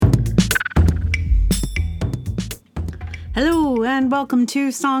Hello and welcome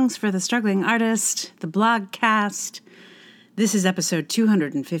to Songs for the Struggling Artist, the blogcast. This is episode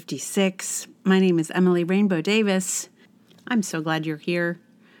 256. My name is Emily Rainbow Davis. I'm so glad you're here.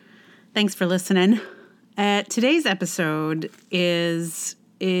 Thanks for listening. Today's episode is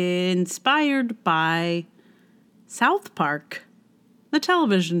inspired by South Park, the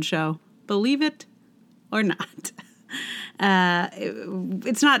television show. Believe it or not.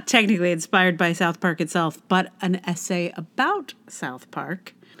 It's not technically inspired by South Park itself, but an essay about South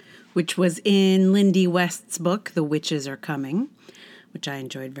Park, which was in Lindy West's book, The Witches Are Coming, which I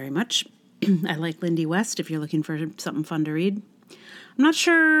enjoyed very much. I like Lindy West if you're looking for something fun to read. I'm not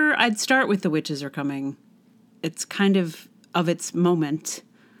sure I'd start with The Witches Are Coming. It's kind of its moment,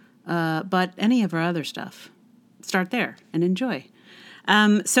 but any of her other stuff, start there and enjoy.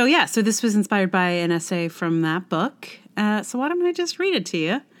 So this was inspired by an essay from that book. So why don't I just read it to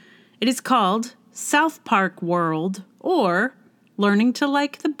you? It is called South Park World, or Learning to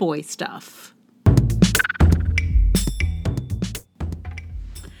Like the Boy Stuff.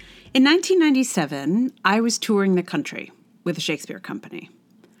 In 1997, I was touring the country with a Shakespeare company.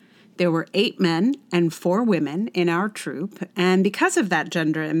 There were 8 men and 4 women in our troupe, and because of that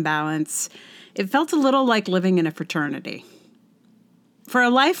gender imbalance, it felt a little like living in a fraternity. For a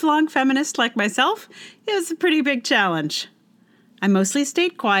lifelong feminist like myself, it was a pretty big challenge. I mostly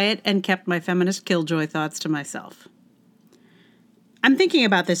stayed quiet and kept my feminist killjoy thoughts to myself. I'm thinking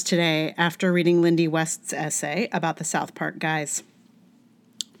about this today after reading Lindy West's essay about the South Park guys.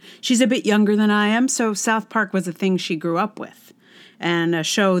 She's a bit younger than I am, so South Park was a thing she grew up with, and a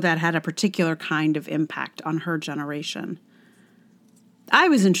show that had a particular kind of impact on her generation. I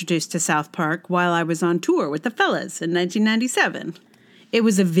was introduced to South Park while I was on tour with the fellas in 1997. It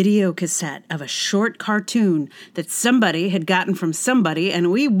was a video cassette of a short cartoon that somebody had gotten from somebody,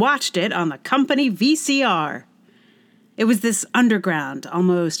 and we watched it on the company VCR. It was this underground,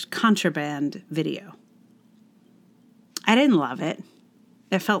 almost contraband video. I didn't love it.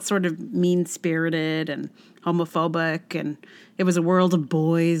 It felt sort of mean-spirited and homophobic, and it was a world of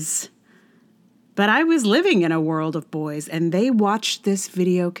boys. But I was living in a world of boys, and they watched this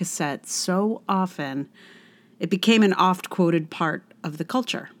video cassette so often, it became an oft-quoted part of the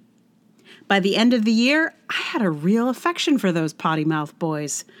culture. By the end of the year, I had a real affection for those potty-mouthed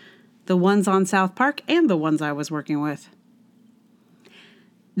boys, the ones on South Park and the ones I was working with.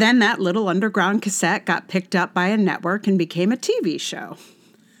 Then that little underground cassette got picked up by a network and became a TV show.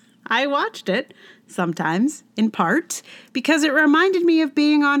 I watched it, sometimes, in part, because it reminded me of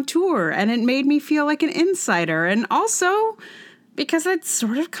being on tour, and it made me feel like an insider, and also because I'd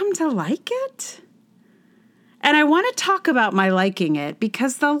sort of come to like it. And I want to talk about my liking it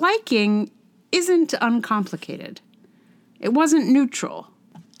because the liking isn't uncomplicated. It wasn't neutral.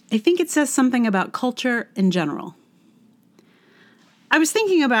 I think it says something about culture in general. I was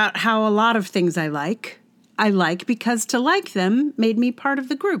thinking about how a lot of things I like because to like them made me part of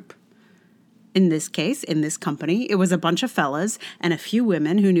the group. In this case, in this company, it was a bunch of fellas and a few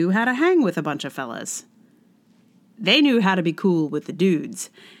women who knew how to hang with a bunch of fellas. They knew how to be cool with the dudes.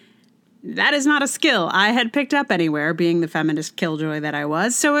 That is not a skill I had picked up anywhere, being the feminist killjoy that I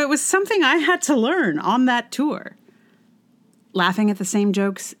was, so it was something I had to learn on that tour. Laughing at the same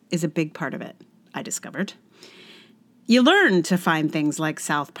jokes is a big part of it, I discovered. You learn to find things like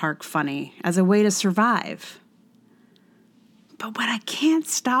South Park funny as a way to survive. But what I can't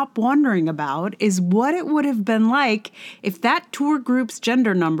stop wondering about is what it would have been like if that tour group's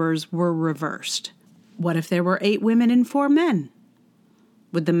gender numbers were reversed. What if there were 8 women and 4 men?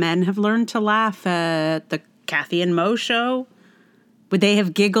 Would the men have learned to laugh at the Kathy and Mo show? Would they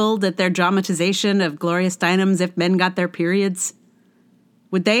have giggled at their dramatization of Gloria Steinem's If Men Got Their Periods?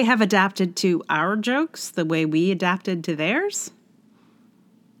 Would they have adapted to our jokes the way we adapted to theirs?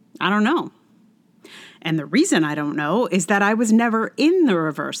 I don't know. And the reason I don't know is that I was never in the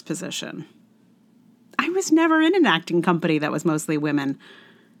reverse position. I was never in an acting company that was mostly women.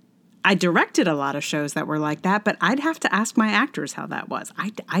 I directed a lot of shows that were like that, but I'd have to ask my actors how that was.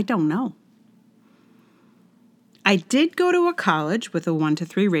 I don't know. I did go to a college with a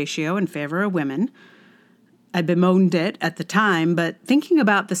 1-to-3 ratio in favor of women. I bemoaned it at the time, but thinking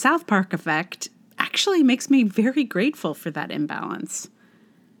about the South Park effect actually makes me very grateful for that imbalance.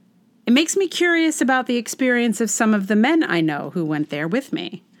 It makes me curious about the experience of some of the men I know who went there with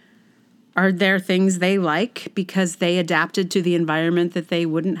me. Are there things they like because they adapted to the environment that they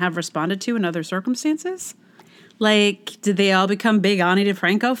wouldn't have responded to in other circumstances? Like, did they all become big Ani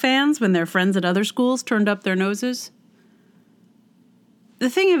DeFranco fans when their friends at other schools turned up their noses? The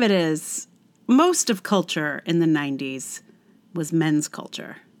thing of it is, most of culture in the 90s was men's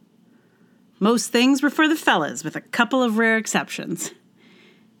culture. Most things were for the fellas, with a couple of rare exceptions.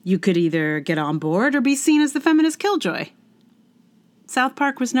 You could either get on board or be seen as the feminist killjoy. South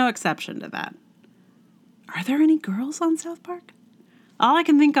Park was no exception to that. Are there any girls on South Park? All I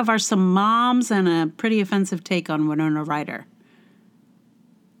can think of are some moms and a pretty offensive take on Winona Ryder.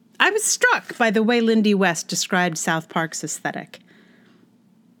 I was struck by the way Lindy West described South Park's aesthetic.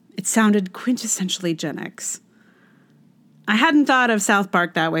 It sounded quintessentially Gen X. I hadn't thought of South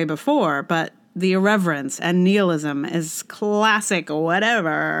Park that way before, but the irreverence and nihilism is classic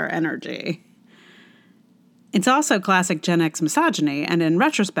whatever energy. It's also classic Gen X misogyny, and in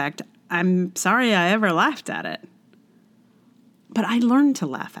retrospect, I'm sorry I ever laughed at it. But I learned to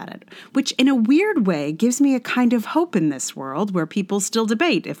laugh at it, which in a weird way gives me a kind of hope in this world where people still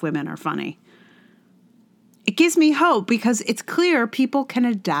debate if women are funny. It gives me hope because it's clear people can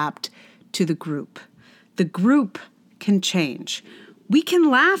adapt to the group. The group can change. We can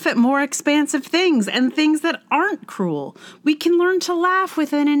laugh at more expansive things and things that aren't cruel. We can learn to laugh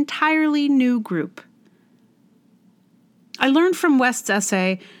with an entirely new group. I learned from West's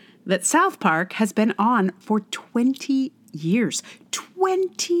essay that South Park has been on for 20 years.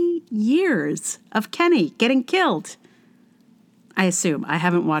 20 years of Kenny getting killed. I assume. I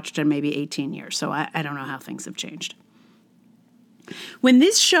haven't watched in maybe 18 years, so I don't know how things have changed. When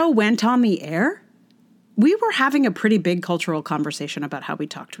this show went on the air, we were having a pretty big cultural conversation about how we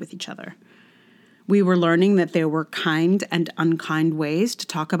talked with each other. We were learning that there were kind and unkind ways to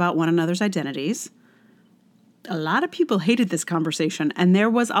talk about one another's identities. A lot of people hated this conversation, and there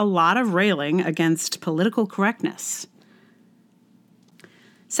was a lot of railing against political correctness.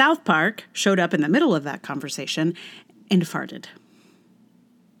 South Park showed up in the middle of that conversation and farted.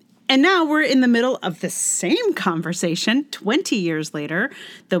 And now we're in the middle of the same conversation 20 years later,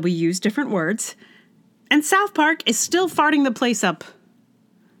 though we use different words, and South Park is still farting the place up.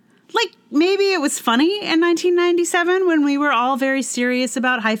 Like, maybe it was funny in 1997 when we were all very serious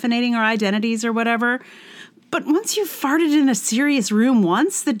about hyphenating our identities or whatever. But once you've farted in a serious room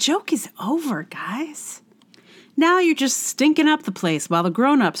once, the joke is over, guys. Now you're just stinking up the place while the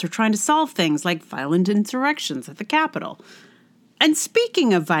grown-ups are trying to solve things like violent insurrections at the Capitol. And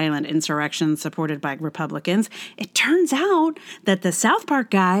speaking of violent insurrections supported by Republicans, it turns out that the South Park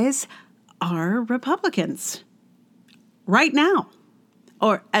guys are Republicans. Right now.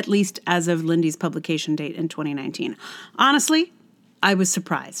 Or at least as of Lindy's publication date in 2019. Honestly, I was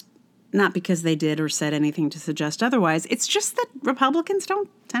surprised. Not because they did or said anything to suggest otherwise. It's just that Republicans don't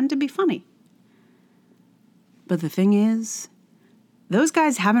tend to be funny. But the thing is, those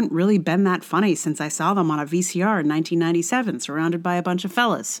guys haven't really been that funny since I saw them on a VCR in 1997, surrounded by a bunch of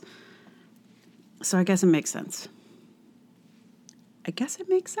fellas. So I guess it makes sense.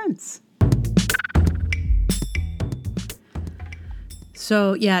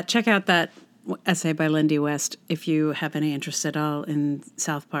 So yeah, check out that essay by Lindy West if you have any interest at all in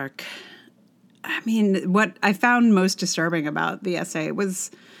South Park. I mean, what I found most disturbing about the essay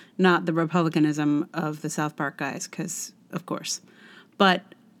was not the Republicanism of the South Park guys, because, of course, but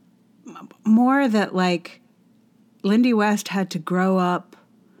more that, like, Lindy West had to grow up,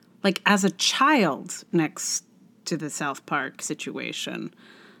 like, as a child next to the South Park situation.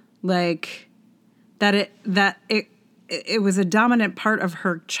 Like, that it was a dominant part of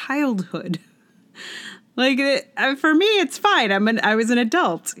her childhood. Like, for me, it's fine. I was an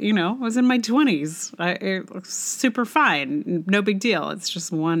adult, you know. I was in my 20s. It was super fine. No big deal. It's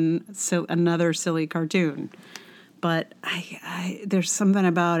just another silly cartoon. But there's something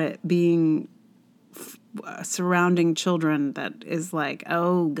about it being surrounding children that is like,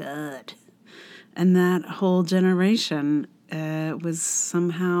 oh, God. And that whole generation was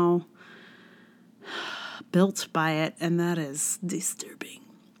somehow built by it, and that is disturbing.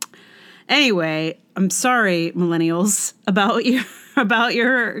 Anyway, I'm sorry, millennials, about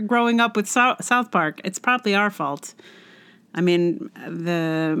your growing up with South Park. It's probably our fault. I mean,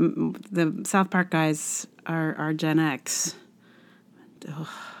 the South Park guys are Gen X. Ugh,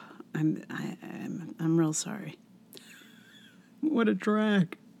 I'm real sorry. What a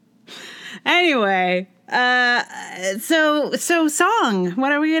drag. Anyway, so song.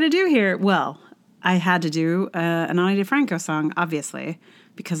 What are we gonna do here? Well, I had to do an Ani DiFranco song, obviously,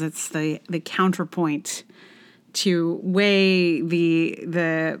 because it's the counterpoint to weigh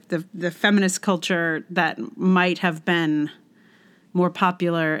the feminist culture that might have been more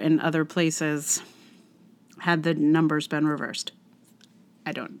popular in other places had the numbers been reversed.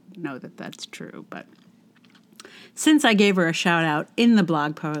 I don't know that that's true, but since I gave her a shout out in the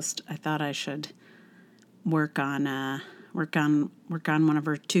blog post, I thought I should work on one of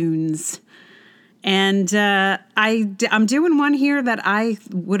her tunes. And I'm doing one here that I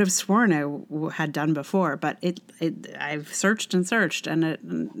would have sworn I had done before, but I've searched and searched,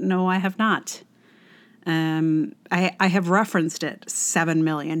 and no, I have not. I have referenced it 7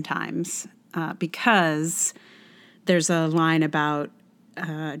 million times because there's a line about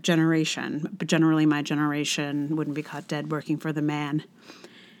generation, but generally my generation wouldn't be caught dead working for the man,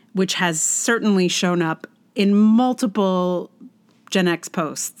 which has certainly shown up in multiple Gen X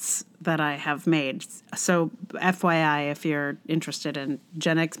posts that I have made. So FYI, if you're interested in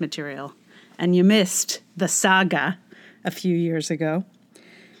Gen X material and you missed the saga a few years ago,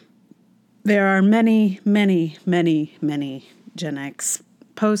 there are many, many, many, many Gen X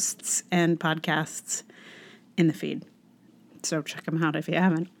posts and podcasts in the feed. So check them out if you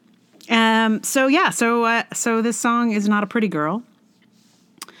haven't. So this song is Not a Pretty Girl.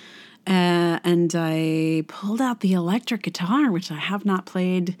 And I pulled out the electric guitar, which I have not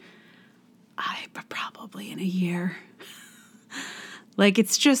played probably in a year. Like,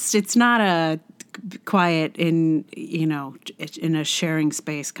 it's not a quiet in a sharing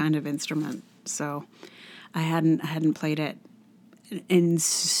space kind of instrument. So I hadn't played it in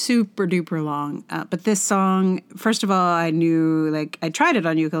super duper long. But this song, first of all, I knew, like, I tried it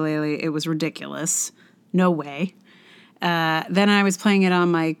on ukulele. It was ridiculous. No way. Then I was playing it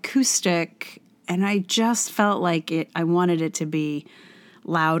on my acoustic, and I just felt like I wanted it to be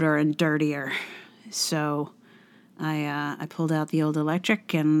louder and dirtier. So I pulled out the old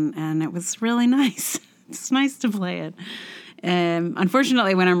electric, and it was really nice. It's nice to play it.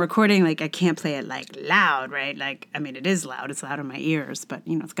 Unfortunately, when I'm recording, like, I can't play it like loud, right? Like, I mean, it is loud. It's loud in my ears, but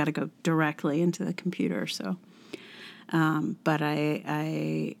it's got to go directly into the computer. So, but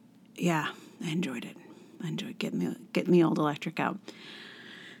I enjoyed it. I enjoyed getting the old electric out.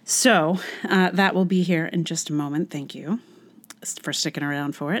 So that will be here in just a moment. Thank you for sticking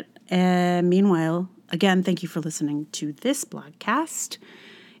around for it. Meanwhile, again, thank you for listening to this blogcast.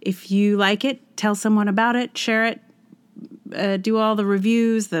 If you like it, tell someone about it, share it, do all the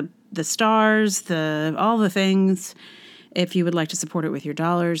reviews, the stars, all the things. If you would like to support it with your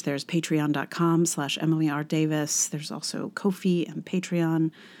dollars, there's patreon.com/Emily R. Davis. There's also Ko-fi and Patreon.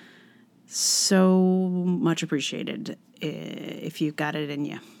 So much appreciated if you've got it in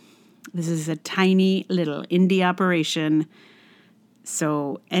you. This is a tiny little indie operation,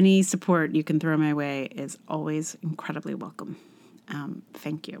 so any support you can throw my way is always incredibly welcome.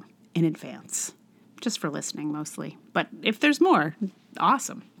 Thank you in advance, just for listening mostly. But if there's more,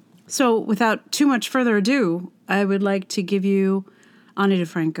 awesome. So without too much further ado, I would like to give you Ani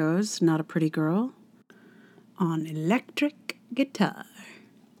DiFranco's Not a Pretty Girl on electric guitar.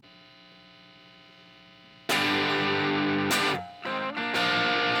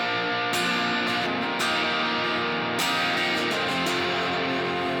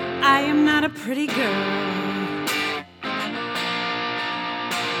 I am not a pretty girl.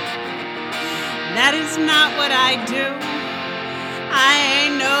 That is not what I do. I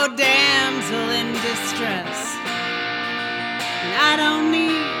ain't no damsel in distress. And I don't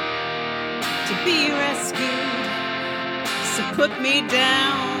need to be rescued. So put me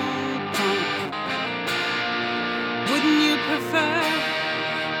down, punk. Wouldn't you prefer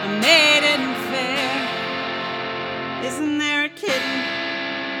a maiden fair? Isn't there a kitten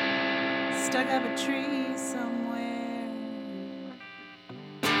stuck up a tree somewhere?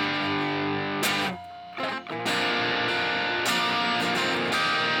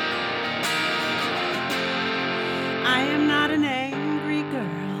 I am not an angry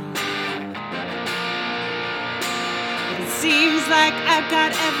girl, but it seems like I've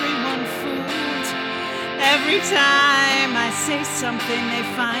got everyone fooled. Every time I say something they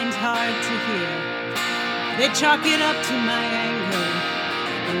find hard to hear, they chalk it up to my anger,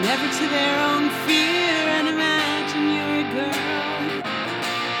 and never to their own fear. And imagine you're a girl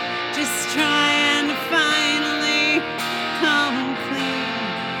just trying to finally come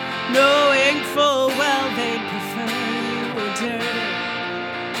clean, knowing full well they'd prefer you were dirty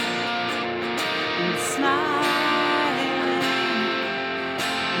and smiling.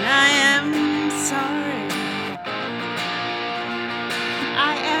 And I am sorry,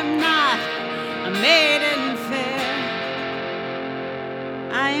 I am not a maiden fair.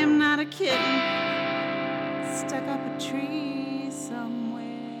 I am not a kitten stuck up a tree somewhere.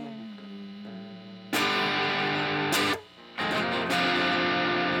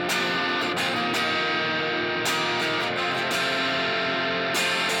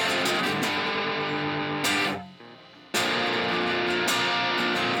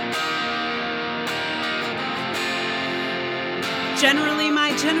 Generally,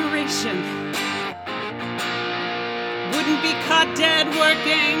 my generation wouldn't be caught dead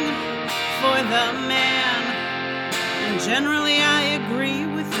working for the man, and generally I agree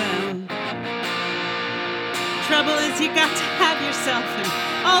with them. Trouble is you got to have yourself an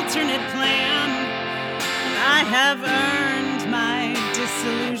alternate plan, and I have earned my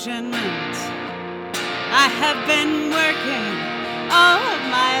disillusionment. I have been working all of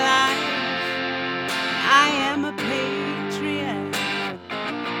my life. I am a patriot.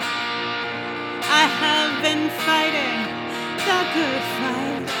 I have been fighting the good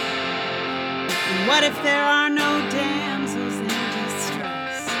fight. What if there are no damsels in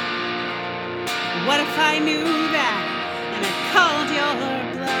distress? What if I knew that and I called your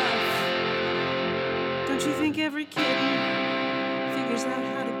bluff? Don't you think every kitten figures out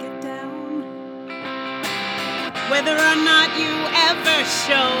how to get down? Whether or not you ever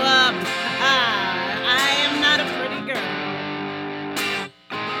show up, I am not a pretty girl.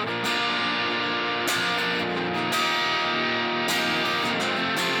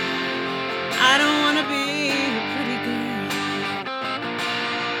 I don't want to be a pretty girl.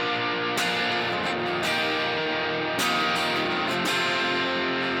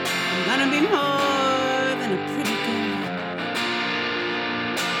 I'm gonna be more